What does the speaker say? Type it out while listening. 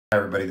Hi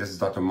everybody, this is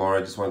Dr. Mora.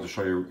 I just wanted to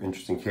show you an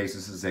interesting case.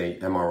 This is a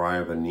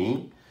MRI of a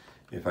knee.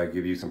 If I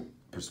give you some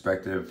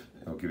perspective,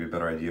 it'll give you a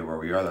better idea of where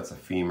we are. That's a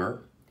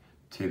femur,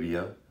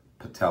 tibia,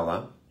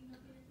 patella,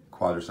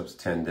 quadriceps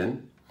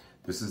tendon.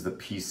 This is the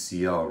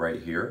PCL right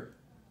here.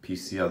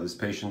 PCL, this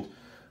patient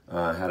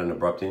had an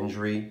abrupt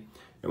injury.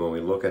 And when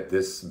we look at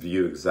this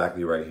view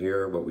exactly right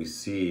here, what we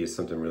see is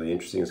something really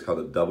interesting. It's called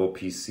a double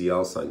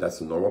PCL sign. That's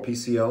the normal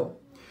PCL.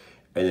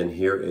 And then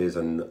here is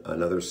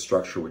another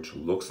structure which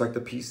looks like the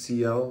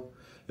PCL.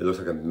 It looks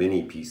like a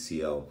mini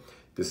PCL.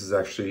 This is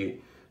actually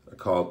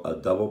called a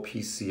double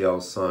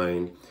PCL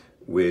sign,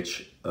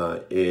 which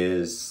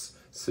is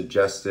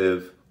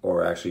suggestive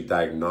or actually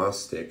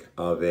diagnostic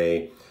of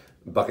a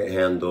bucket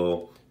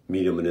handle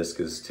medial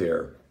meniscus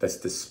tear that's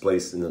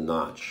displaced in the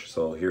notch.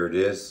 So here it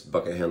is,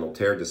 bucket handle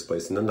tear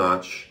displaced in the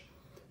notch.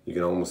 You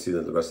can almost see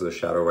the rest of the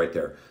shadow right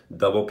there.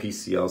 Double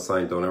PCL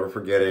sign, don't ever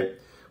forget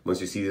it. Once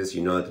you see this,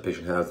 you know that the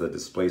patient has the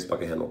displaced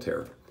bucket handle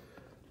tear.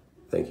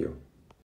 Thank you.